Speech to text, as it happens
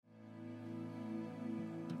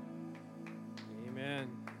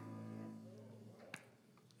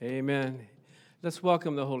Amen. Let's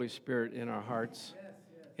welcome the Holy Spirit in our hearts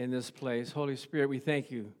in this place. Holy Spirit, we thank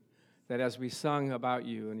you that as we sung about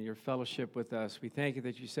you and your fellowship with us, we thank you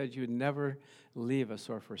that you said you would never leave us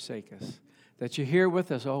or forsake us, that you're here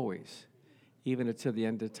with us always, even until the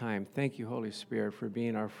end of time. Thank you, Holy Spirit, for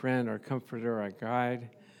being our friend, our comforter, our guide,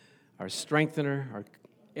 our strengthener,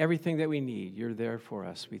 everything that we need. You're there for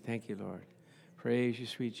us. We thank you, Lord. Praise you,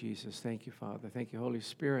 sweet Jesus. Thank you, Father. Thank you, Holy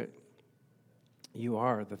Spirit. You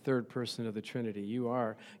are the third person of the Trinity. You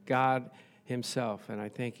are God himself. And I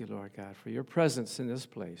thank you, Lord God, for your presence in this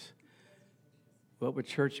place. What would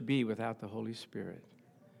church be without the Holy Spirit?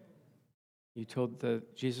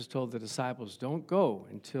 Jesus told the disciples, don't go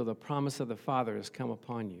until the promise of the Father has come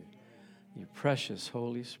upon you. You precious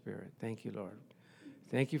Holy Spirit. Thank you, Lord.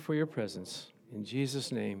 Thank you for your presence. In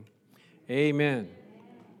Jesus' name, amen.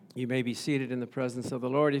 You may be seated in the presence of the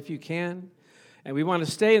Lord if you can. And we want to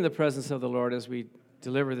stay in the presence of the Lord as we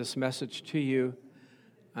deliver this message to you.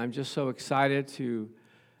 I'm just so excited to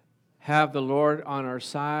have the Lord on our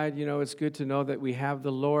side. You know, it's good to know that we have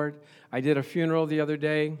the Lord. I did a funeral the other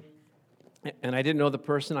day, and I didn't know the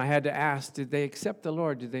person. I had to ask, did they accept the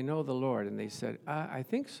Lord? Did they know the Lord? And they said, I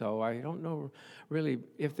think so. I don't know really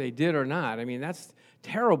if they did or not. I mean, that's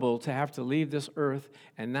terrible to have to leave this earth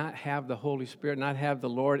and not have the Holy Spirit, not have the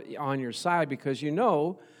Lord on your side, because you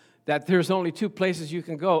know that there's only two places you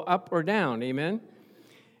can go, up or down, amen?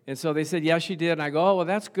 And so they said, yes, she did. And I go, oh, well,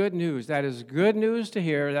 that's good news. That is good news to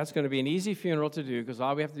hear. That's going to be an easy funeral to do, because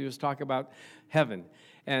all we have to do is talk about heaven.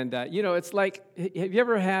 And, you know, it's like, have you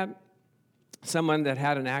ever had someone that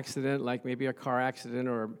had an accident, like maybe a car accident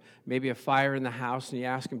or maybe a fire in the house, and you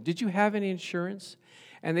ask them, did you have any insurance?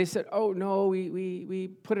 And they said, oh, no,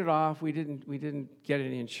 we put it off. We didn't get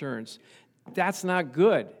any insurance. That's not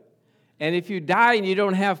good. And if you die and you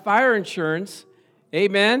don't have fire insurance,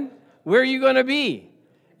 amen, where are you going to be?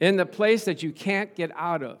 In the place that you can't get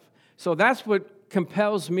out of. So that's what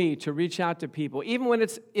compels me to reach out to people, even when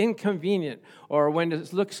it's inconvenient or when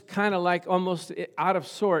it looks kind of like almost out of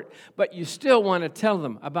sort, but you still want to tell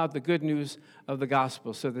them about the good news of the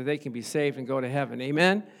gospel so that they can be saved and go to heaven.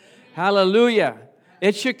 Amen? Hallelujah.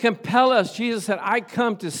 It should compel us. Jesus said, I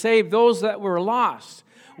come to save those that were lost.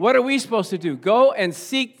 What are we supposed to do? Go and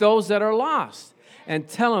seek those that are lost and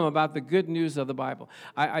tell them about the good news of the Bible.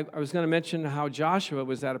 I was going to mention how Joshua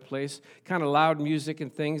was at a place, kind of loud music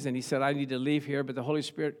and things, and he said, I need to leave here, but the Holy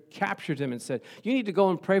Spirit captured him and said, you need to go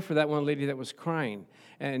and pray for that one lady that was crying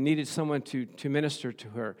and needed someone to minister to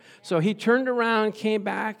her. So he turned around, came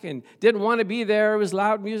back, and didn't want to be there. It was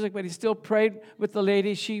loud music, but he still prayed with the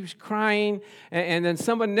lady. She was crying, and then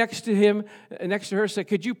someone next to her said,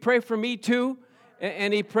 could you pray for me too?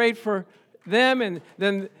 And he prayed for them, and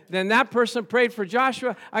then that person prayed for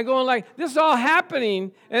Joshua. I go like, this is all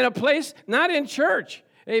happening in a place, not in church.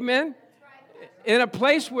 Amen? In a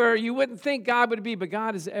place where you wouldn't think God would be, but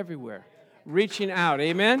God is everywhere, reaching out.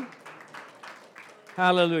 Amen?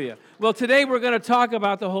 Hallelujah. Well, today we're going to talk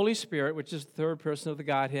about the Holy Spirit, which is the third person of the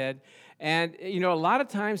Godhead. And, you know, a lot of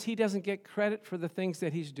times he doesn't get credit for the things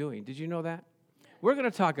that he's doing. Did you know that? We're going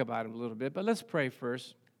to talk about him a little bit, but let's pray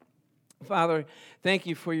first. Father, thank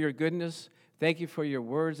you for your goodness. Thank you for your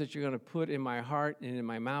words that you're going to put in my heart and in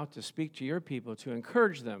my mouth to speak to your people, to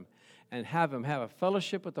encourage them and have them have a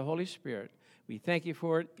fellowship with the Holy Spirit. We thank you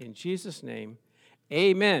for it in Jesus' name.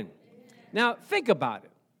 Amen. Now, think about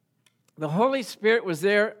it. The Holy Spirit was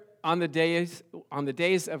there on the days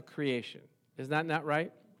of creation. Is that not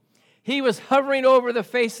right? He was hovering over the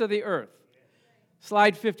face of the earth.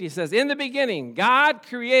 Slide 50 says, in the beginning, God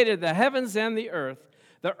created the heavens and the earth.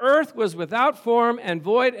 The earth was without form and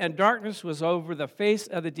void, and darkness was over the face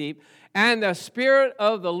of the deep. And the Spirit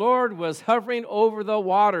of the Lord was hovering over the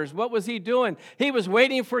waters. What was he doing? He was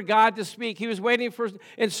waiting for God to speak. He was waiting for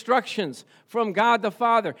instructions from God the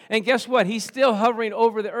Father. And guess what? He's still hovering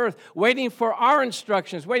over the earth, waiting for our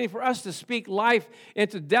instructions, waiting for us to speak life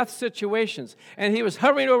into death situations. And he was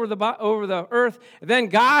hovering over the earth. Then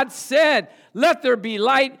God said, let there be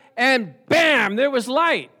light, and bam, there was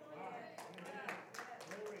light.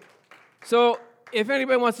 So if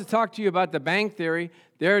anybody wants to talk to you about the bang theory,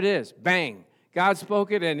 there it is. Bang. God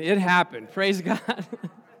spoke it and it happened. Praise God.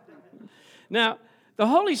 Now, the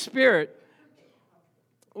Holy Spirit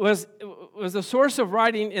was the source of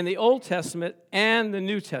writing in the Old Testament and the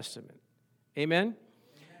New Testament. Amen?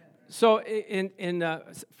 So in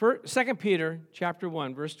 2 Peter chapter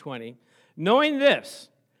 1, verse 20, knowing this,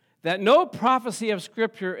 that no prophecy of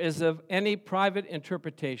Scripture is of any private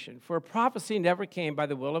interpretation, for prophecy never came by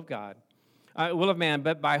the will of God.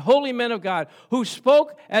 but by holy men of God who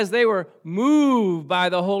spoke as they were moved by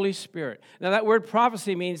the Holy Spirit. Now, that word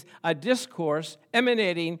prophecy means a discourse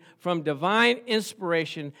emanating from divine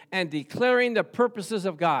inspiration and declaring the purposes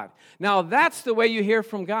of God. Now, that's the way you hear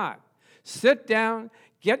from God. Sit down,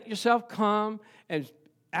 get yourself calm, and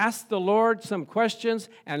ask the Lord some questions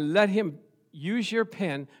and let Him use your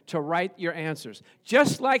pen to write your answers,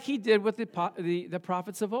 just like He did with the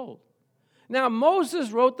prophets of old. Now,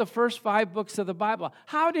 Moses wrote the first 5 books of the Bible.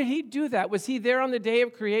 How did he do that? Was he there on the day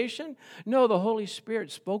of creation? No, the Holy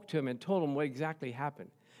Spirit spoke to him and told him what exactly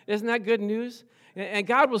happened. Isn't that good news? And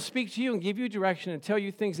God will speak to you and give you direction and tell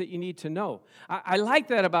you things that you need to know. I like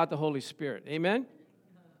that about the Holy Spirit. Amen?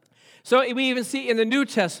 So we even see in the New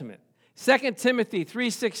Testament, 2 Timothy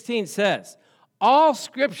 3:16 says, all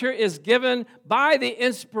Scripture is given by the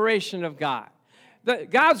inspiration of God.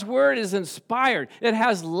 God's Word is inspired. It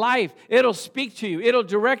has life. It'll speak to you. It'll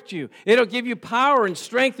direct you. It'll give you power and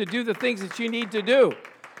strength to do the things that you need to do.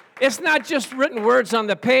 It's not just written words on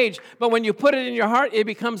the page, but when you put it in your heart, it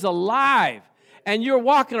becomes alive. And you're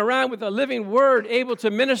walking around with a living Word able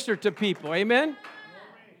to minister to people. Amen?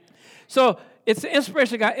 So it's the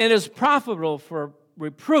inspiration of God, and it's profitable for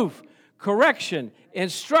reproof, correction,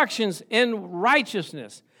 instructions in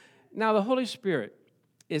righteousness. Now, the Holy Spirit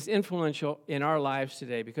is influential in our lives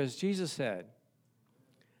today because Jesus said,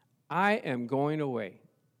 I am going away,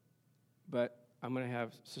 but I'm going to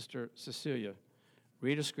have Sister Cecilia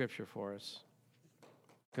read a scripture for us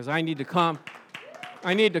because I need to calm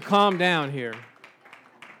down here.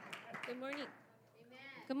 Good morning. Amen.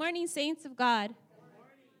 Good morning, saints of God.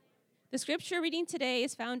 The scripture reading today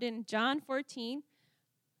is found in John 14,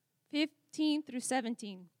 15 through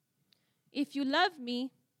 17. If you love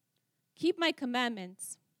me, keep my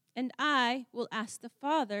commandments, and I will ask the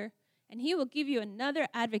Father, and He will give you another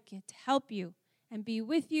advocate to help you and be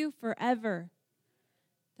with you forever,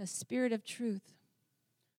 the Spirit of truth.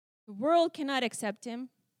 The world cannot accept Him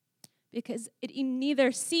because it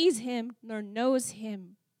neither sees Him nor knows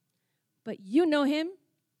Him. But you know Him,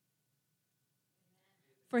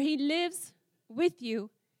 for He lives with you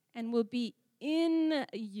and will be in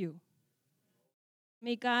you.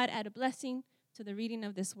 May God add a blessing to the reading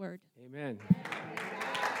of this word. Amen.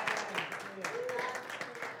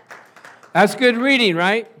 That's good reading,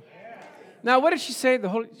 right? Now, what did she say?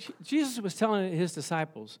 Jesus was telling His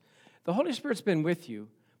disciples, the Holy Spirit's been with you,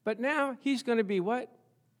 but now He's going to be what?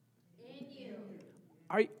 In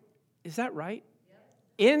you. Is that right?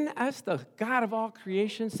 In us, the God of all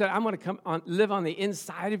creation said, I'm going to live on the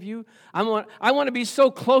inside of you. I want to be so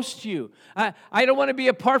close to you. I don't want to be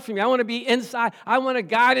apart from you. I want to be inside. I want to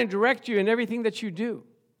guide and direct you in everything that you do.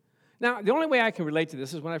 Now, the only way I can relate to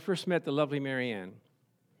this is when I first met the lovely Mary Ann.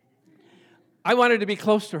 I wanted to be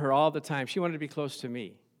close to her all the time. She wanted to be close to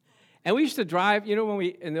me. And we used to drive, when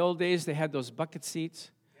in the old days, they had those bucket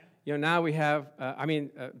seats. Now we have,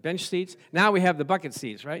 bench seats. Now we have the bucket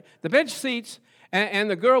seats, right? The bench seats, and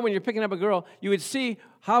the girl, when you're picking up a girl, you would see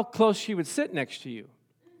how close she would sit next to you.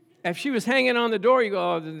 If she was hanging on the door, you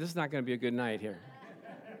go, oh, this is not going to be a good night here.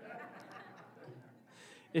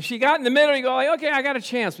 If she got in the middle, you go, okay, I got a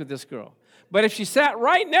chance with this girl. But if she sat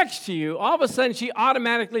right next to you, all of a sudden she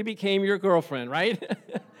automatically became your girlfriend, right?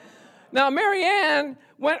 Now, Mary Ann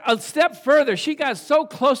went a step further. She got so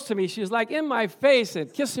close to me. She was like in my face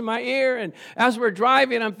and kissing my ear. And as we're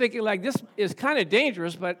driving, I'm thinking like, this is kind of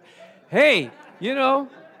dangerous, but hey,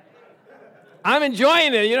 I'm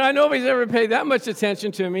enjoying it. Nobody's ever paid that much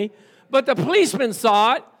attention to me. But the policeman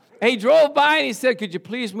saw it. He drove by and he said, could you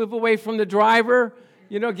please move away from the driver?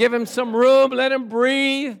 Give him some room, let him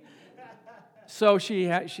breathe. So she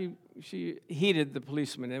heeded the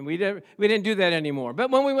policeman, and we didn't do that anymore. But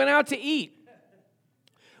when we went out to eat,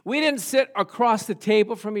 we didn't sit across the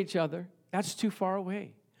table from each other. That's too far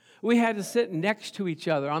away. We had to sit next to each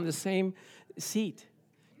other on the same seat,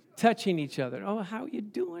 touching each other. Oh, how are you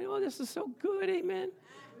doing? Oh, this is so good, amen.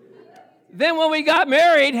 Then when we got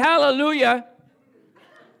married, hallelujah,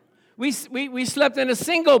 we slept in a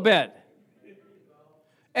single bed.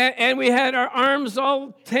 And we had our arms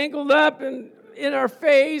all tangled up and in our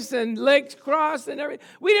face and legs crossed and everything.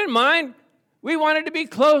 We didn't mind. We wanted to be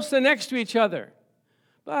close and next to each other.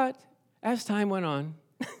 But as time went on,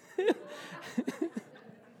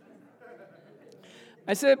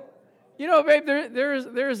 I said, babe,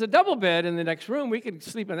 there's a double bed in the next room. We could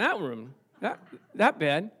sleep in that room, that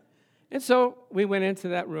bed. And so we went into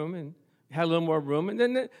that room and had a little more room. And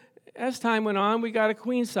then as time went on, we got a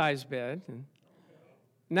queen-size bed. And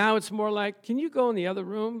now it's more like, can you go in the other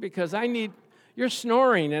room? Because you're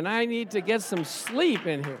snoring, and I need to get some sleep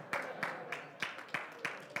in here.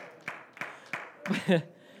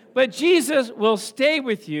 But Jesus will stay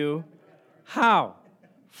with you. How?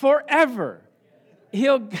 Forever.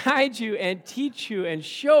 He'll guide you and teach you and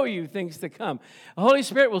show you things to come. The Holy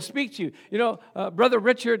Spirit will speak to you. You know, Brother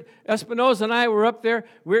Richard Espinoza and I were up there.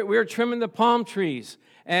 We were trimming the palm trees.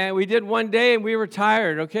 And we did one day, and we were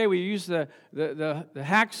tired, okay? We used the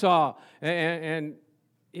hacksaw, and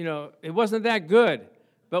you know, it wasn't that good.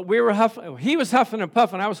 But we were huffing. He was huffing and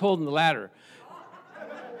puffing. I was holding the ladder.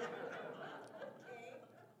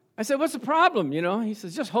 I said, what's the problem, you know? He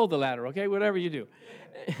says, just hold the ladder, okay? Whatever you do.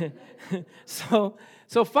 So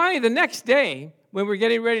finally, the next day, when we're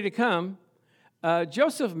getting ready to come,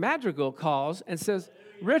 Joseph Madrigal calls and says,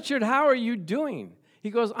 Richard, how are you doing? He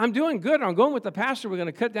goes, I'm doing good. I'm going with the pastor. We're going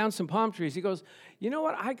to cut down some palm trees. He goes, you know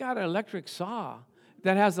what? I got an electric saw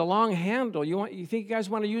that has a long handle. You think you guys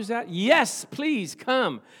want to use that? Yes, please,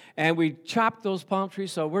 come. And we chopped those palm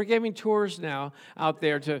trees. So we're giving tours now out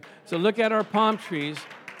there to look at our palm trees.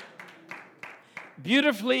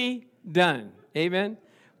 Beautifully done. Amen.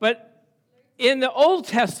 But in the Old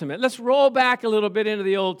Testament, let's roll back a little bit into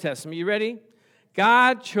the Old Testament. You ready?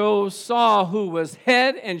 God chose Saul, who was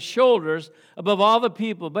head and shoulders above all the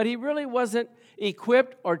people, but he really wasn't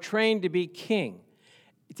equipped or trained to be king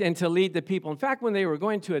and to lead the people. In fact, when they were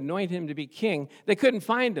going to anoint him to be king, they couldn't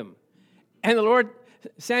find him. And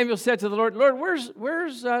Samuel said to the Lord,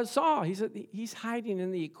 where's Saul? He said, he's hiding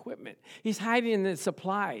in the equipment. He's hiding in the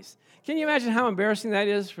supplies. Can you imagine how embarrassing that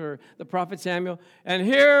is for the prophet Samuel? And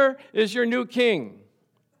here is your new king.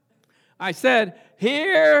 I said,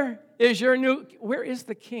 here is your new, where is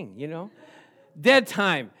the king, you know? Dead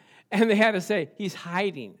time. And they had to say, he's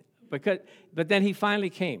hiding. But then he finally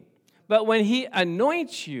came. But when he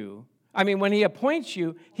appoints you,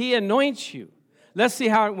 he anoints you. Let's see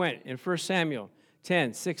how it went in 1 Samuel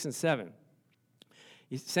 10, 6 and 7.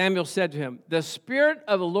 Samuel said to him, the Spirit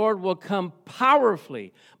of the Lord will come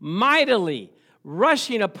powerfully, mightily,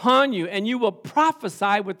 rushing upon you, and you will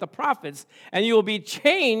prophesy with the prophets, and you will be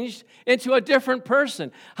changed into a different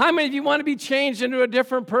person. How many of you want to be changed into a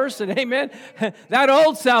different person? Amen? That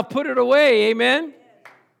old self, put it away. Amen?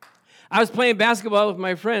 I was playing basketball with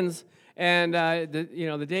my friends, and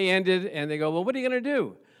the day ended, and they go, well, what are you going to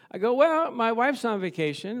do? I go, well, my wife's on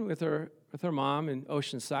vacation with her mom in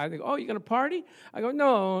Oceanside. They go, oh, you going to party? I go,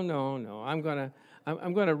 no. I'm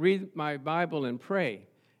going to read my Bible and pray.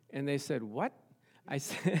 And they said, what?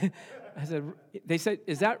 They said,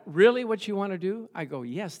 is that really what you want to do? I go,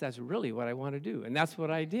 yes, that's really what I want to do. And that's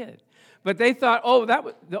what I did. But they thought, oh, that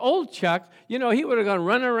was the old Chuck, he would have gone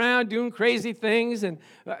running around doing crazy things. And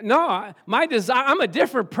no, my desire, I'm a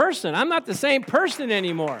different person. I'm not the same person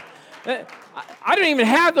anymore. I don't even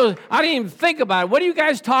have those. I didn't even think about it. What are you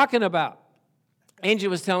guys talking about? Angel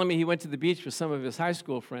was telling me he went to the beach with some of his high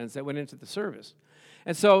school friends that went into the service.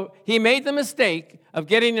 And so he made the mistake of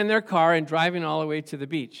getting in their car and driving all the way to the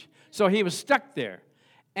beach. So he was stuck there.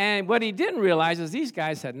 And what he didn't realize is these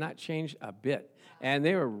guys had not changed a bit. And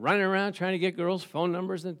they were running around trying to get girls' phone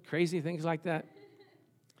numbers and crazy things like that.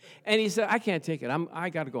 And he said, I can't take it. I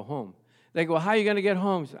got to go home. They go, well, how are you going to get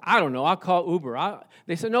home? He said, I don't know. I'll call Uber.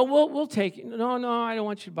 They said, no, we'll take it. No, I don't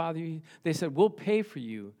want you to bother you. They said, we'll pay for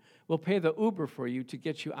you. We'll pay the Uber for you to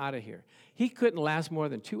get you out of here. He couldn't last more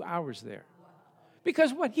than 2 hours there.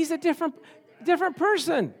 Because what? He's a different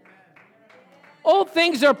person. Old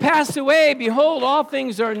things are passed away. Behold, all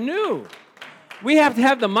things are new. We have to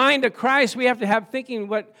have the mind of Christ. We have to have thinking,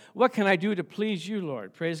 what can I do to please you,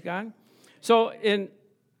 Lord? Praise God. So in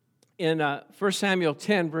 1 Samuel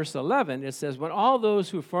 10, verse 11, it says, when all those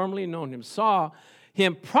who formerly known him saw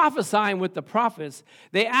him prophesying with the prophets,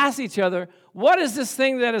 they asked each other, what is this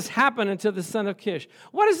thing that has happened unto the son of Kish?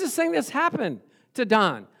 What is this thing that's happened to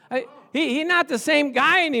Don? He's not the same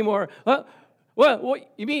guy anymore.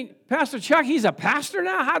 What you mean, Pastor Chuck, he's a pastor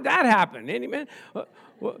now? How'd that happen? Amen.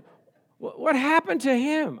 What happened to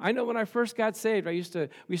him? I know when I first got saved, we used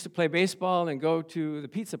to play baseball and go to the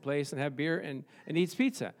pizza place and have beer and eat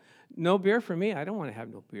pizza. No beer for me. I don't want to have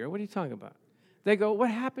no beer. What are you talking about? They go, what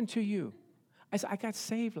happened to you? I said, I got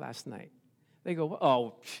saved last night. They go,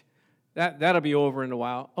 oh, that'll be over in a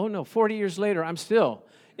while. Oh, no, 40 years later, I'm still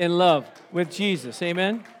in love with Jesus.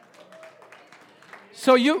 Amen?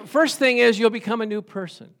 So first thing is you'll become a new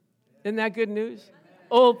person. Isn't that good news?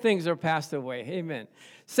 Old things are passed away. Amen.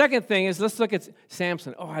 Second thing is, let's look at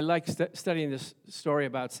Samson. Oh, I like studying this story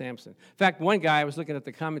about Samson. In fact, one guy, I was looking at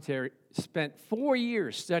the commentary, spent 4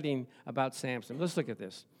 years studying about Samson. Let's look at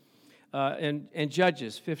this. In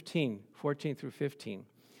Judges 15, 14 through 15.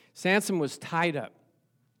 Samson was tied up.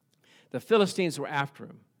 The Philistines were after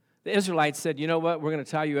him. The Israelites said, you know what, we're going to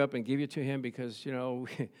tie you up and give you to him because,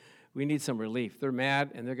 We need some relief. They're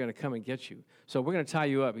mad, and they're going to come and get you. So we're going to tie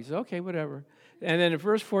you up. He says, okay, whatever. And then in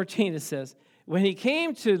verse 14 it says, when he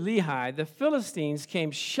came to Lehi, the Philistines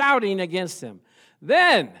came shouting against him.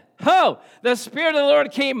 Then, the Spirit of the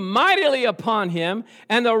Lord came mightily upon him,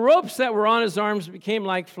 and the ropes that were on his arms became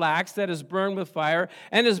like flax that is burned with fire,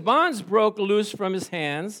 and his bonds broke loose from his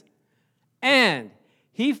hands. And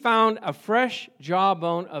he found a fresh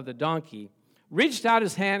jawbone of the donkey, reached out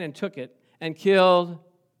his hand and took it, and killed,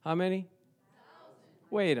 how many?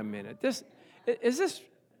 1,000. Wait a minute. Is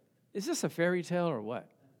this a fairy tale or what?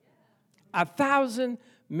 1,000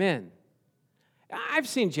 men. I've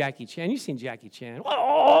seen Jackie Chan. You've seen Jackie Chan.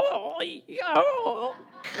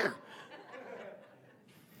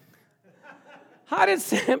 How did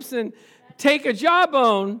Samson take a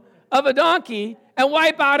jawbone of a donkey and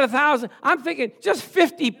wipe out 1,000? I'm thinking just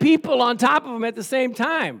 50 people on top of him at the same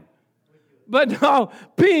time. But no,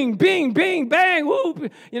 bing, bing, bing, bang,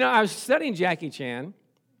 whoop. I was studying Jackie Chan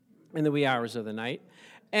in the wee hours of the night,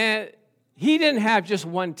 and he didn't have just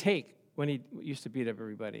one take when he used to beat up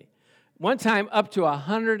everybody. One time, up to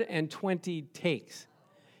 120 takes.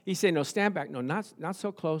 He said, no, stand back. No, not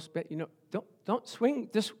so close. But, don't swing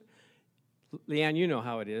this. Leanne, you know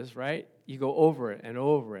how it is, right? You go over it and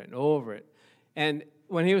over it and over it. And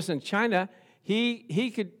when he was in China,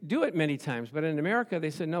 he could do it many times. But in America,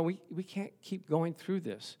 they said, no, we can't keep going through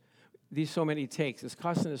these so many takes. It's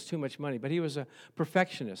costing us too much money. But he was a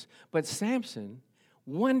perfectionist. But Samson,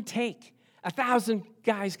 one take, 1,000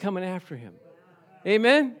 guys coming after him.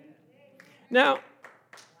 Amen? Now,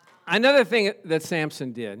 another thing that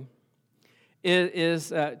Samson did is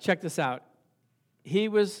check this out. He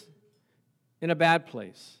was in a bad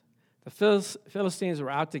place. The Philistines were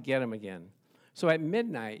out to get him again. So at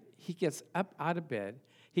midnight, he gets up out of bed.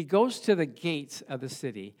 He goes to the gates of the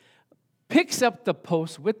city, picks up the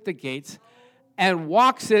post with the gates, and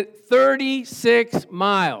walks it 36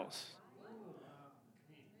 miles.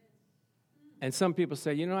 And some people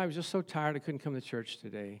say, I was just so tired I couldn't come to church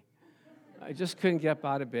today. I just couldn't get up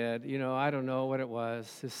out of bed. I don't know what it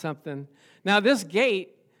was. It's something. Now, this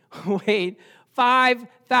gate weighed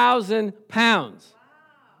 5,000 pounds.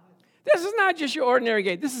 This is not just your ordinary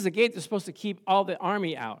gate. This is a gate that's supposed to keep all the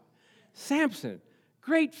army out. Samson,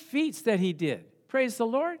 great feats that he did. Praise the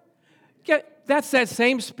Lord. That's that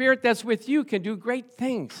same spirit that's with you can do great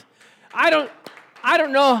things. I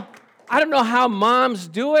don't know how moms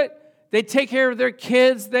do it. They take care of their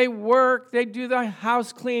kids, they work, they do the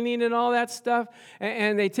house cleaning and all that stuff,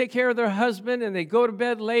 and they take care of their husband, and they go to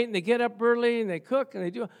bed late, and they get up early, and they cook, and they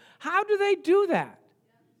do. How do they do that?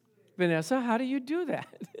 Vanessa, how do you do that?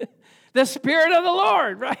 The Spirit of the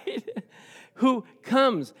Lord, right? Who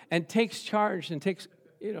comes and takes charge and takes,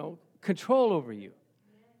 control over you.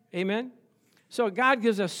 Amen? So God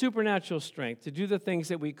gives us supernatural strength to do the things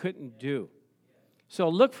that we couldn't do. So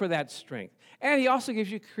look for that strength. And he also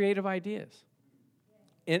gives you creative ideas.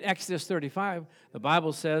 In Exodus 35, the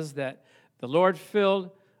Bible says that the Lord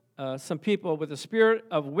filled some people with the spirit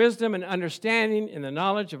of wisdom and understanding in the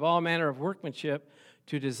knowledge of all manner of workmanship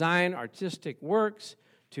to design artistic works,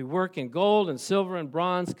 to work in gold and silver and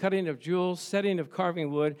bronze, cutting of jewels, setting of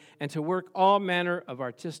carving wood, and to work all manner of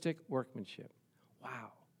artistic workmanship.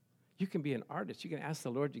 Wow. You can be an artist. You can ask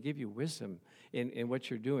the Lord to give you wisdom in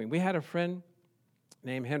what you're doing. We had a friend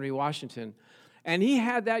named Henry Washington, and he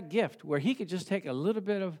had that gift where he could just take a little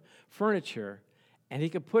bit of furniture and he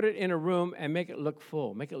could put it in a room and make it look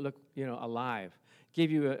full, make it look, alive, give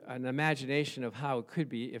you an imagination of how it could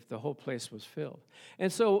be if the whole place was filled.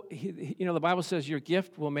 And so, the Bible says your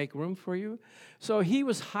gift will make room for you. So he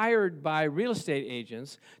was hired by real estate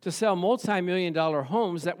agents to sell multi-million-dollar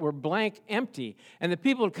homes that were blank, empty. And the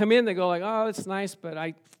people would come in, they go like, oh, it's nice, but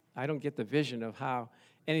I don't get the vision of how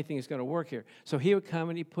anything is going to work here. So he would come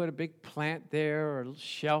and he put a big plant there or a little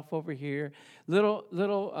shelf over here, little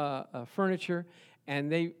furniture, and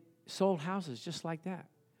they sold houses just like that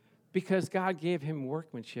because God gave him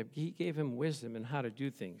workmanship. He gave him wisdom in how to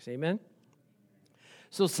do things. Amen?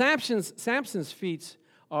 So Samson's feats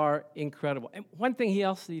are incredible. And one thing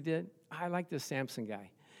else he did, I like this Samson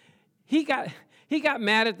guy. He got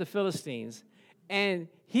mad at the Philistines, and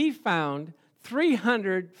he found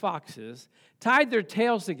 300 foxes, tied their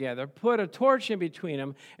tails together, put a torch in between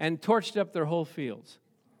them, and torched up their whole fields.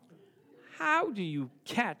 How do you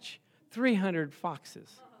catch 300 foxes?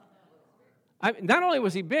 Not only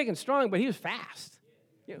was he big and strong, but he was fast.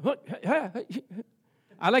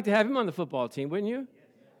 I'd like to have him on the football team, wouldn't you?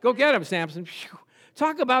 Go get him, Samson.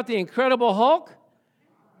 Talk about the Incredible Hulk.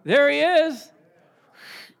 There he is.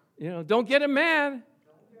 Don't get him mad.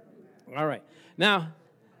 All right. Now,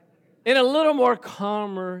 in a little more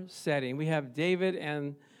calmer setting, we have David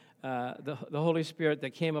and the Holy Spirit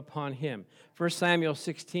that came upon him. 1 Samuel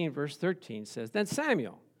 16, verse 13 says, Then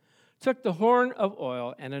Samuel took the horn of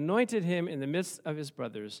oil and anointed him in the midst of his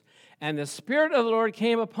brothers, and the Spirit of the Lord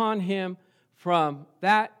came upon him from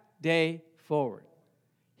that day forward.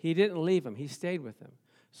 He didn't leave him. He stayed with him.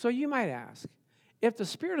 So you might ask, if the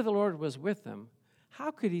Spirit of the Lord was with him, how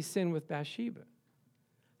could he sin with Bathsheba?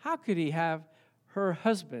 How could he have her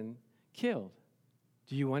husband killed?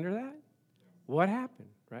 Do you wonder that? What happened,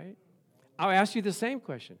 right? I'll ask you the same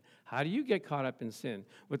question. How do you get caught up in sin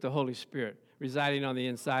with the Holy Spirit residing on the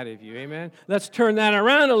inside of you? Amen? Let's turn that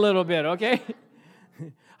around a little bit, okay?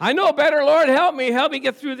 I know better, Lord. Help me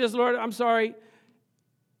get through this, Lord. I'm sorry.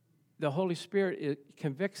 The Holy Spirit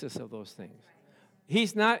convicts us of those things.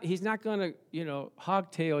 He's not going to,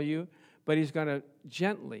 hogtail you, but he's going to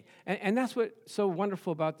gently. And that's what's so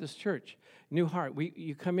wonderful about this church. New heart.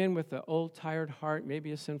 You come in with an old, tired heart,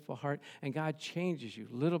 maybe a sinful heart, and God changes you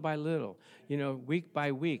little by little, week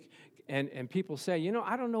by week. And people say,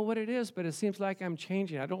 I don't know what it is, but it seems like I'm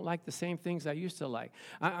changing. I don't like the same things I used to like.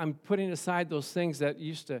 I'm putting aside those things that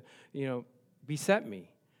used to, beset me.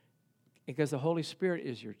 Because the Holy Spirit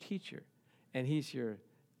is your teacher, and He's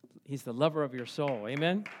the lover of your soul.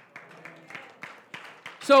 Amen?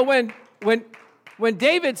 So when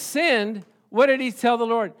David sinned, what did he tell the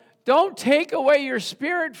Lord? Don't take away your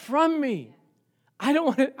spirit from me.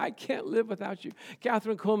 I can't live without you.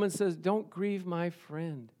 Catherine Coleman says, don't grieve my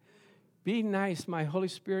friend. Be nice. The Holy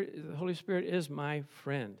Spirit is my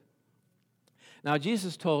friend. Now,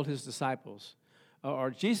 Jesus told his disciples,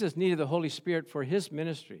 or Jesus needed the Holy Spirit for his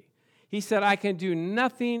ministry. He said, I can do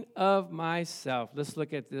nothing of myself. Let's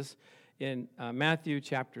look at this in Matthew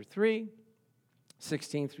chapter 3,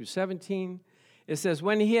 16 through 17. It says,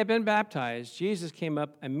 when he had been baptized, Jesus came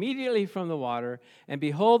up immediately from the water, and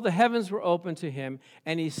behold, the heavens were opened to him,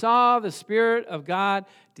 and he saw the Spirit of God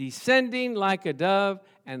descending like a dove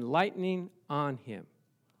and lightning on him.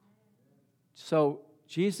 So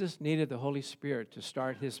Jesus needed the Holy Spirit to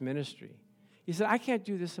start his ministry. He said, I can't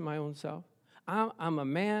do this in my own self. I'm a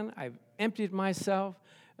man. I've emptied myself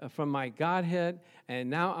from my Godhead, and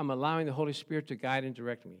now I'm allowing the Holy Spirit to guide and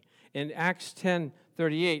direct me. In Acts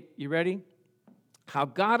 10:38, you ready? How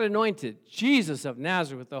God anointed Jesus of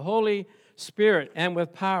Nazareth with the Holy Spirit and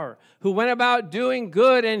with power, who went about doing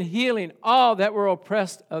good and healing all that were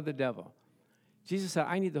oppressed of the devil. Jesus said,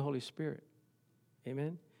 I need the Holy Spirit.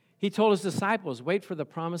 Amen? He told his disciples, wait for the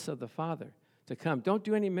promise of the Father to come. Don't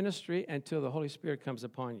do any ministry until the Holy Spirit comes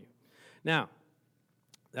upon you. Now,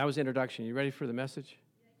 that was introduction. You ready for the message?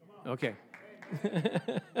 Okay.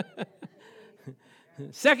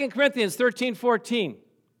 2 Corinthians 13:14.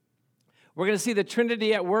 We're going to see the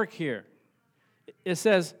Trinity at work here. It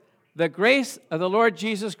says, the grace of the Lord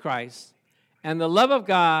Jesus Christ and the love of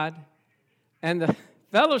God and the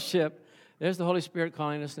fellowship. There's the Holy Spirit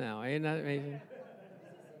calling us now. Ain't that amazing?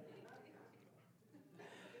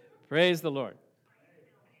 Praise the Lord.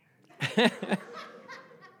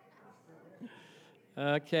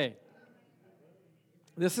 Okay.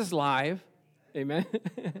 This is live. Amen.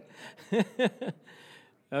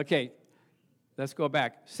 Okay. Let's go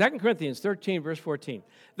back. 2 Corinthians 13, verse 14.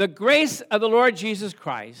 The grace of the Lord Jesus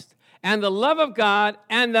Christ and the love of God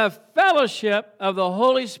and the fellowship of the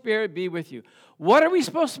Holy Spirit be with you. What are we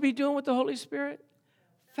supposed to be doing with the Holy Spirit?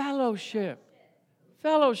 Fellowship.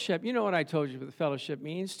 Fellowship. You know what I told you what fellowship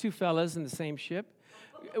means? Two fellas in the same ship.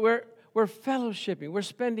 We're fellowshipping. We're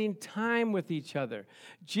spending time with each other.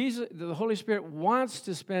 Jesus, the Holy Spirit wants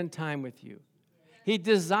to spend time with you. He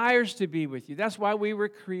desires to be with you. That's why we were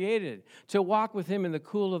created, to walk with him in the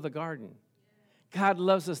cool of the garden. God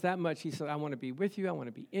loves us that much. He said, I want to be with you. I want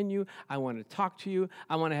to be in you. I want to talk to you.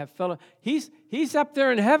 I want to have fellowship. He's up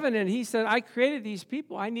there in heaven, and he said, I created these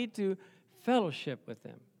people. I need to fellowship with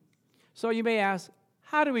them. So you may ask,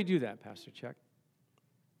 how do we do that, Pastor Chuck?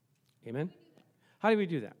 Amen? How do we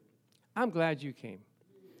do that? I'm glad you came.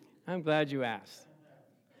 I'm glad you asked.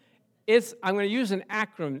 I'm going to use an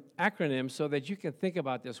acronym so that you can think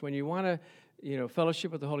about this. When you want to,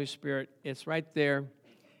 fellowship with the Holy Spirit, it's right there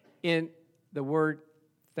in the word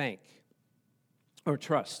thank or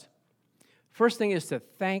trust. First thing is to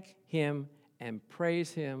thank him and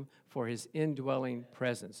praise him for his indwelling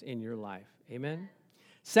presence in your life. Amen?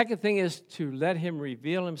 Second thing is to let him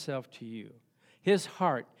reveal himself to you, his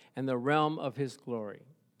heart and the realm of his glory.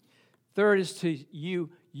 Third is to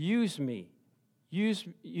use me.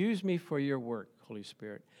 Use me for your work, Holy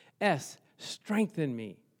Spirit. S, strengthen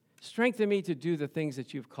me. Strengthen me to do the things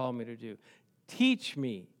that you've called me to do. Teach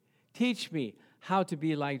me how to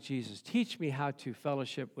be like Jesus. Teach me how to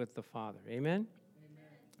fellowship with the Father. Amen?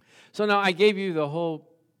 So now I gave you the whole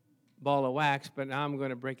ball of wax, but now I'm going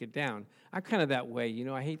to break it down. I'm kind of that way, you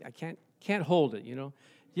know. I can't hold it, you know.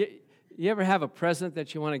 You ever have a present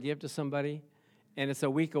that you want to give to somebody, and it's a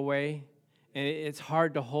week away, and it's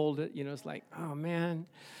hard to hold it, you know. It's like, oh man,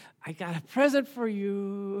 I got a present for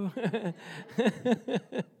you.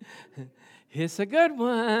 It's a good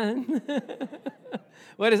one.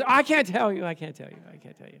 What is? Oh, I can't tell you.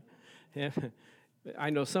 Yeah.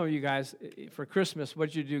 I know some of you guys, for Christmas,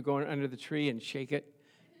 what did you do? Go under the tree and shake it?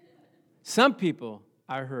 Some people,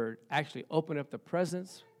 I heard, actually open up the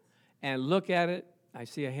presents and look at it. I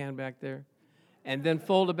see a hand back there. And then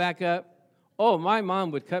fold it back up. Oh, my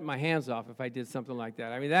mom would cut my hands off if I did something like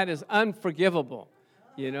that. I mean, that is unforgivable,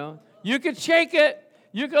 you know. You could shake it,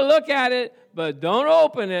 you could look at it, but don't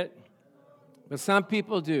open it. But some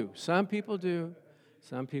people do. Some people do.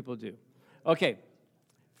 Okay.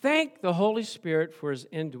 Thank the Holy Spirit for his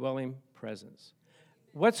indwelling presence.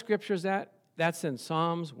 What scripture is that? That's in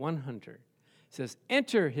Psalms 100. It says,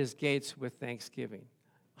 enter his gates with thanksgiving.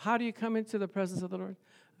 How do you come into the presence of the Lord?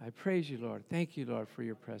 I praise you, Lord. Thank you, Lord, for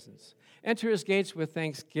your presence. Enter his gates with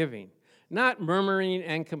thanksgiving, not murmuring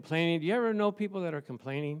and complaining. Do you ever know people that are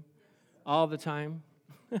complaining all the time?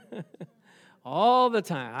 All the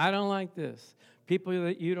time. I don't like this. People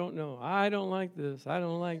that you don't know. I don't like this. I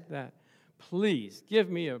don't like that. Please, give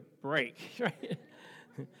me a break.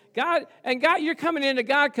 God, you're coming into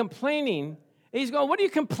God complaining. He's going, what are you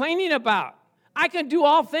complaining about? I can do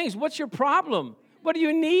all things. What's your problem? What do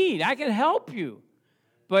you need? I can help you.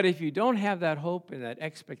 But if you don't have that hope and that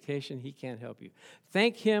expectation, he can't help you.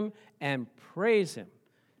 Thank him and praise him.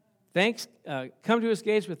 Come to his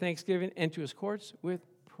gates with thanksgiving and to his courts with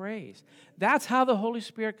praise. That's how the Holy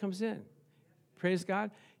Spirit comes in. Praise God.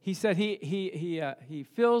 He said he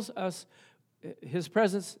fills us, his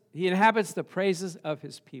presence, he inhabits the praises of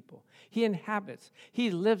his people. He inhabits.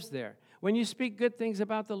 He lives there. When you speak good things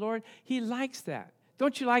about the Lord, he likes that.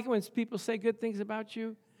 Don't you like it when people say good things about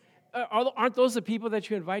you? Aren't those the people that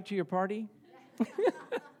you invite to your party?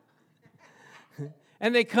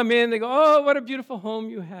 And they come in, they go, oh, what a beautiful home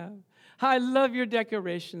you have. I love your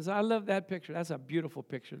decorations. I love that picture. That's a beautiful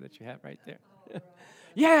picture that you have right there.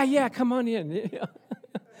 Yeah, come on in.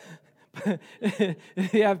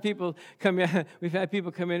 We've had people come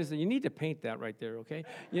in and say, you need to paint that right there, okay?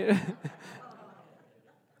 You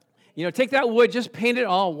know, take that wood, just paint it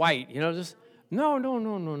all white. You know, just, no, we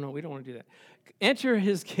don't want to do that. Enter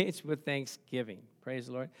his gates with thanksgiving. Praise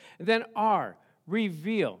the Lord. And then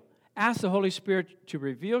reveal. Ask the Holy Spirit to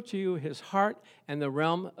reveal to you his heart and the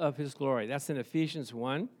realm of his glory. That's in Ephesians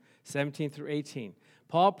 1, 17 through 18.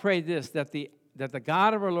 Paul prayed this, that the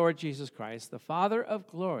God of our Lord Jesus Christ, the Father of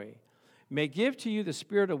glory, may give to you the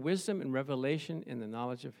spirit of wisdom and revelation in the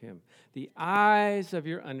knowledge of him, the eyes of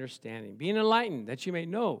your understanding, being enlightened, that you may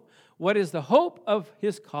know what is the hope of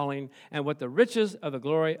his calling and what the riches of the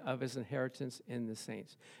glory of his inheritance in the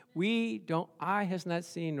saints. Eye has not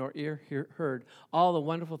seen nor ear heard all the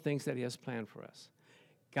wonderful things that he has planned for us.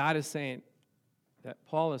 God is saying, that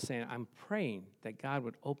Paul is saying, I'm praying that God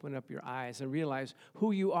would open up your eyes and realize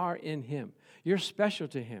who you are in him. You're special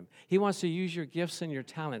to him. He wants to use your gifts and your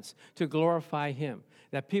talents to glorify him.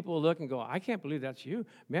 That people will look and go, I can't believe that's you.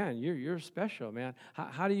 Man, you're special, man.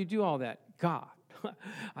 How do you do all that? God.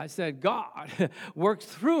 I said, God works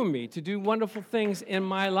through me to do wonderful things in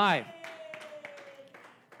my life.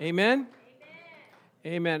 Amen?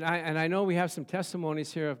 Amen. And I know we have some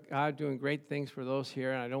testimonies here of God doing great things for those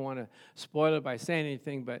here, and I don't want to spoil it by saying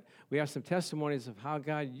anything, but we have some testimonies of how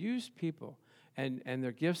God used people and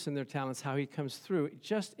their gifts and their talents, how he comes through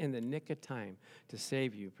just in the nick of time to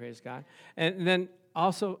save you. Praise God. And then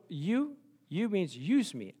also, you means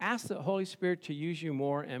use me. Ask the Holy Spirit to use you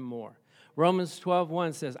more and more. Romans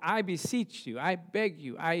 12:1 says, I beseech you, I beg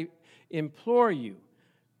you, I implore you,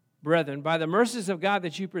 brethren, by the mercies of God,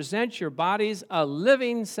 that you present your bodies a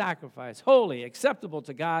living sacrifice, holy, acceptable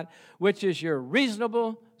to God, which is your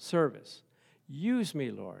reasonable service. Use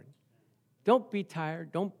me, Lord. Don't be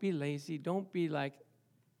tired. Don't be lazy. Don't be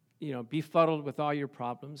befuddled with all your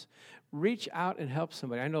problems. Reach out and help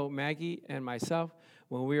somebody. I know Maggie and myself,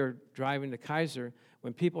 when we were driving to Kaiser,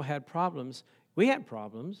 when people had problems, we had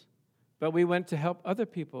problems, but we went to help other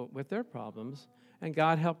people with their problems, and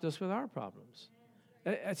God helped us with our problems.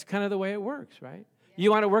 That's kind of the way it works, right?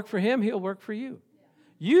 You want to work for him, he'll work for you.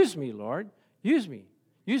 Use me, Lord. Use me.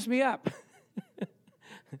 Use me up.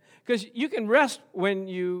 Because you can rest when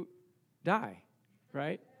you die,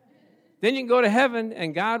 right? Then you can go to heaven,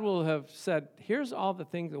 and God will have said, here's all the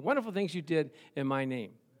wonderful things you did in my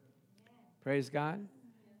name. Praise God.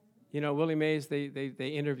 You know, Willie Mays, they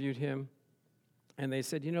interviewed him, and they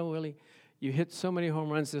said, Willie, you hit so many home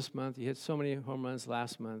runs this month. You hit so many home runs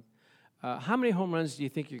last month. how many home runs do you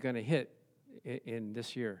think you're going to hit in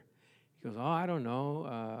this year? He goes, oh, I don't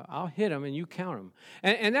know. I'll hit them, and you count them.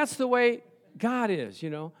 And that's the way God is,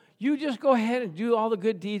 You just go ahead and do all the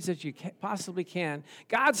good deeds that you possibly can.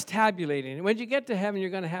 God's tabulating. And when you get to heaven,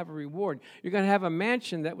 you're going to have a reward. You're going to have a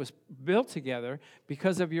mansion that was built together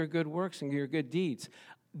because of your good works and your good deeds.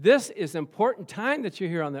 This is important time that you're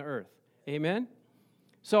here on the earth. Amen?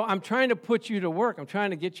 So I'm trying to put you to work. I'm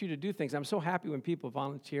trying to get you to do things. I'm so happy when people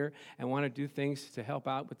volunteer and want to do things to help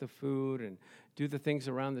out with the food and do the things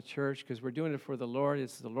around the church because we're doing it for the Lord.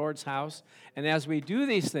 It's the Lord's house. And as we do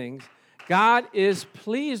these things, God is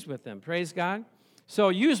pleased with them. Praise God. So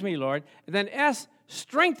use me, Lord. And then S,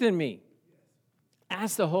 strengthen me.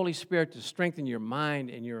 Ask the Holy Spirit to strengthen your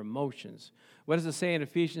mind and your emotions. What does it say in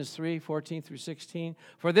Ephesians 3:14 through 16?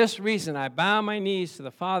 For this reason I bow my knees to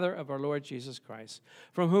the Father of our Lord Jesus Christ,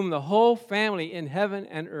 from whom the whole family in heaven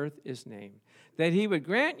and earth is named, that he would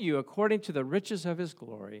grant you, according to the riches of his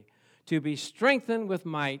glory, to be strengthened with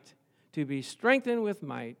might,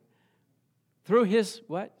 through his,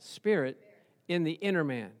 what? Spirit in the inner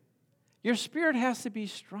man. Your spirit has to be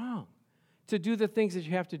strong to do the things that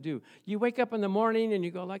you have to do. You wake up in the morning and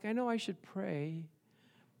you go like, I know I should pray,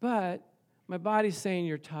 but my body's saying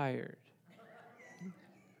you're tired.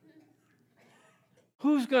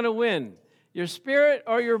 Who's going to win? Your spirit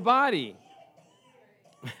or your body?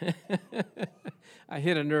 I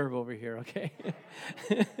hit a nerve over here, okay?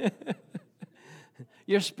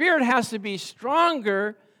 Your spirit has to be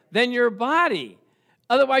stronger than your body.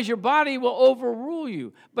 Otherwise, your body will overrule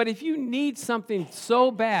you. But if you need something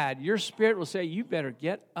so bad, your spirit will say, you better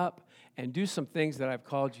get up and do some things that I've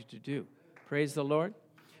called you to do. Praise the Lord.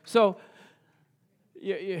 So,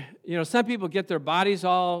 some people get their bodies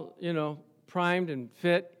all, primed and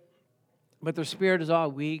fit, but their spirit is all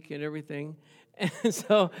weak and everything. And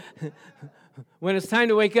so when it's time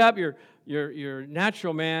to wake up, your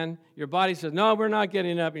natural man, your body says, no, we're not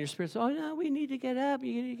getting up. And your spirit says, oh, no, we need to get up.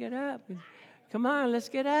 You need to get up. Come on, let's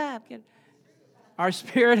get up. Our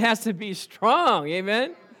spirit has to be strong,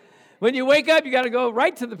 amen? When you wake up, you got to go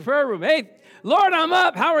right to the prayer room. Hey, Lord, I'm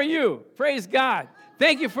up. How are you? Praise God.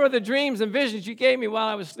 Thank you for the dreams and visions you gave me while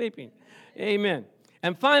I was sleeping. Amen.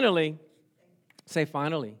 And finally, say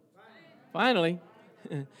finally. Finally.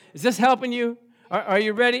 Is this helping you? Are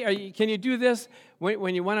you ready? Can you do this?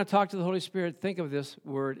 When you want to talk to the Holy Spirit, think of this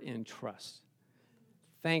word in trust.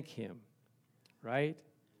 Thank him, right?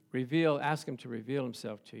 Ask him to reveal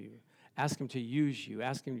himself to you. Ask him to use you.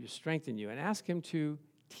 Ask him to strengthen you. And ask him to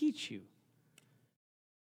teach you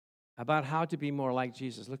about how to be more like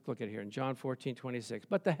Jesus. Look at here in John 14:26.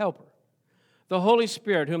 But the Helper, the Holy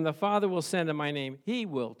Spirit, whom the Father will send in my name, he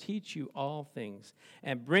will teach you all things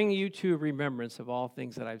and bring you to remembrance of all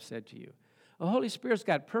things that I've said to you. The Holy Spirit's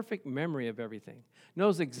got perfect memory of everything,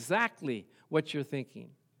 knows exactly what you're thinking.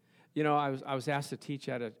 I was asked to teach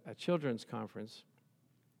at a children's conference,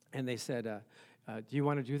 and they said, do you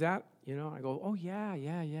want to do that? I go, oh, yeah.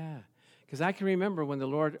 Because I can remember when the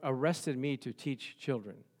Lord arrested me to teach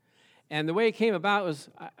children. And the way it came about was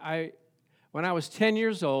when I was 10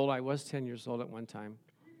 years old, I was 10 years old at one time,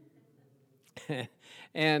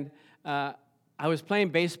 and I was playing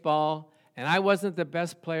baseball, and I wasn't the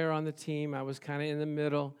best player on the team. I was kind of in the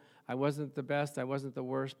middle. I wasn't the best. I wasn't the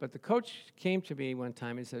worst. But the coach came to me one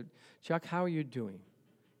time and said, Chuck, how are you doing?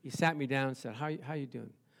 He sat me down and said, how are you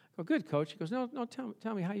doing? I go, good, coach. He goes, no,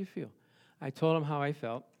 tell me how you feel. I told him how I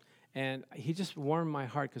felt. And he just warmed my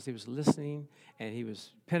heart because he was listening and he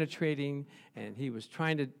was penetrating and he was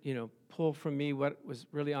trying to, pull from me what was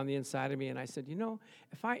really on the inside of me. And I said,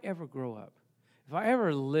 if I ever grow up, if I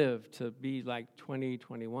ever live to be like 20,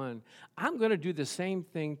 21, I'm going to do the same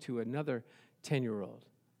thing to another 10-year-old.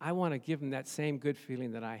 I want to give him that same good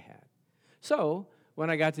feeling that I had. So when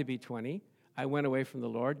I got to be 20, I went away from the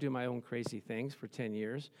Lord, do my own crazy things for 10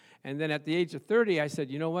 years. And then at the age of 30, I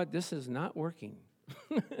said, you know what? This is not working.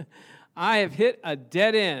 I have hit a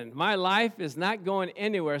dead end. My life is not going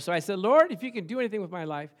anywhere. So I said, Lord, if you can do anything with my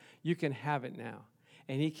life, you can have it now.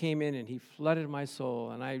 And he came in and he flooded my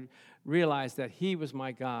soul. And I realized that he was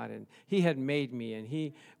my God. And he had made me. And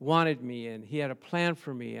he wanted me. And he had a plan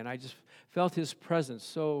for me. And I just felt his presence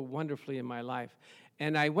so wonderfully in my life.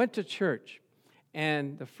 And I went to church.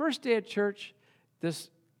 And the first day at church, this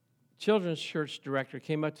children's church director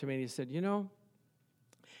came up to me and he said,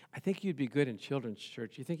 I think you'd be good in children's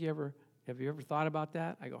church. Have you ever thought about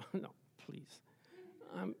that? I go, no, please.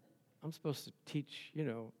 I'm supposed to teach,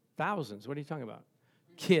 thousands. What are you talking about?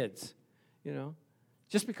 Kids,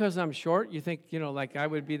 Just because I'm short, you think, like I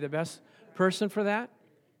would be the best person for that?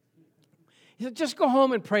 He said, just go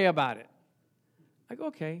home and pray about it. I go,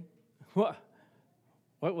 okay.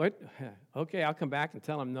 What? Okay, I'll come back and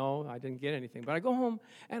tell him, no, I didn't get anything. But I go home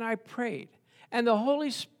and I prayed. And the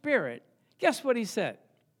Holy Spirit, guess what he said?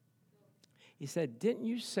 He said, didn't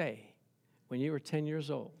you say when you were 10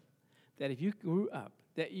 years old that if you grew up,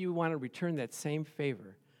 that you want to return that same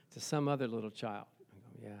favor to some other little child? I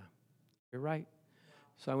go, yeah, you're right.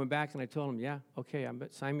 So I went back and I told him, yeah, okay,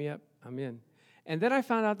 sign me up, I'm in. And then I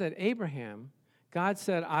found out that Abraham, God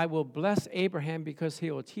said, I will bless Abraham because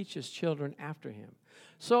he will teach his children after him.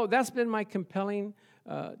 So that's been my compelling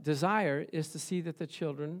desire, is to see that the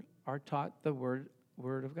children are taught the word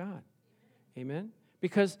of God. Amen?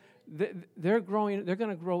 Because they're going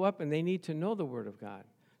to grow up and they need to know the word of God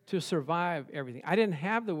to survive everything. I didn't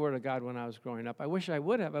have the word of God when I was growing up. I wish I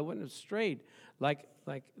would have. I wouldn't have strayed like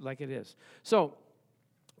it is. So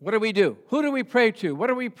what do we do? Who do we pray to? What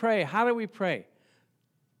do we pray? How do we pray?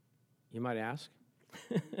 You might ask.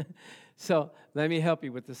 So let me help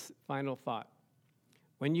you with this final thought.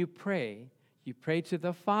 When you pray to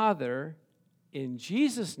the Father in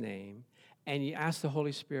Jesus' name, and you ask the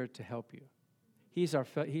Holy Spirit to help you. He's our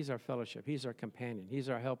fellowship. He's our companion. He's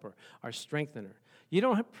our helper, our strengthener. You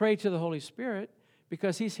don't pray to the Holy Spirit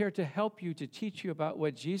because he's here to help you, to teach you about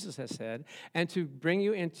what Jesus has said, and to bring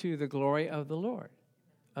you into the glory of the Lord,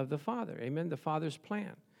 of the Father. Amen? The Father's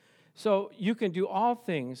plan. So you can do all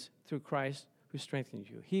things through Christ who strengthens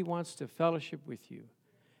you. He wants to fellowship with you.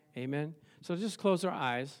 Amen? So just close our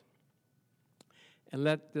eyes and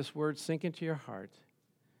let this word sink into your heart,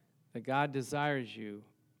 that God desires you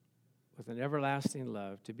with an everlasting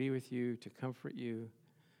love to be with you, to comfort you,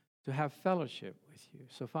 to have fellowship with you.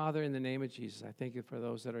 So, Father, in the name of Jesus, I thank you for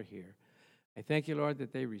those that are here. I thank you, Lord,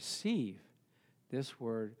 that they receive this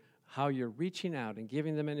word, how you're reaching out and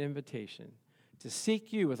giving them an invitation to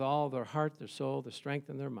seek you with all their heart, their soul, their strength,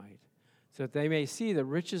 and their might, so that they may see the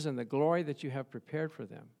riches and the glory that you have prepared for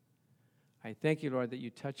them. I thank you, Lord, that you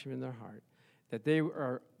touch them in their heart, that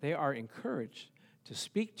they are encouraged to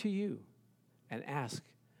speak to you and ask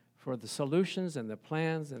for the solutions and the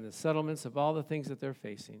plans and the settlements of all the things that they're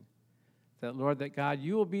facing. That, Lord, that God,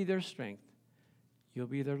 you will be their strength. You'll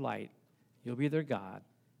be their light. You'll be their God.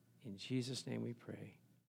 In Jesus' name we pray.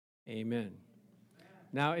 Amen.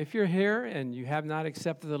 Now, if you're here and you have not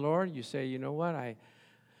accepted the Lord, you say, you know what, I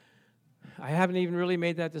haven't even really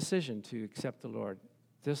made that decision to accept the Lord.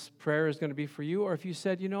 This prayer is going to be for you. Or if you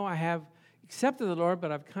said, you know, I have accepted the Lord,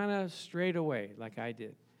 but I've kind of strayed away like I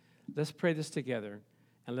did. Let's pray this together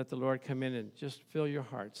and let the Lord come in and just fill your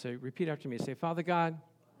heart. So repeat after me. Say, Father God,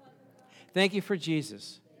 thank you for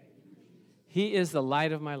Jesus. He is the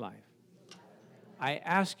light of my life. I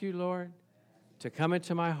ask you, Lord, to come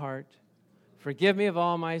into my heart, forgive me of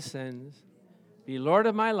all my sins, be Lord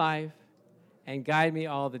of my life, and guide me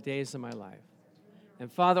all the days of my life.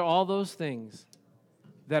 And Father, all those things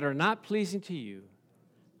that are not pleasing to you,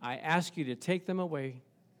 I ask you to take them away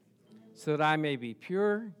so that I may be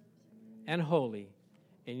pure and holy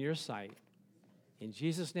in your sight. In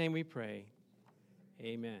Jesus' name we pray.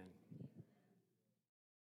 Amen.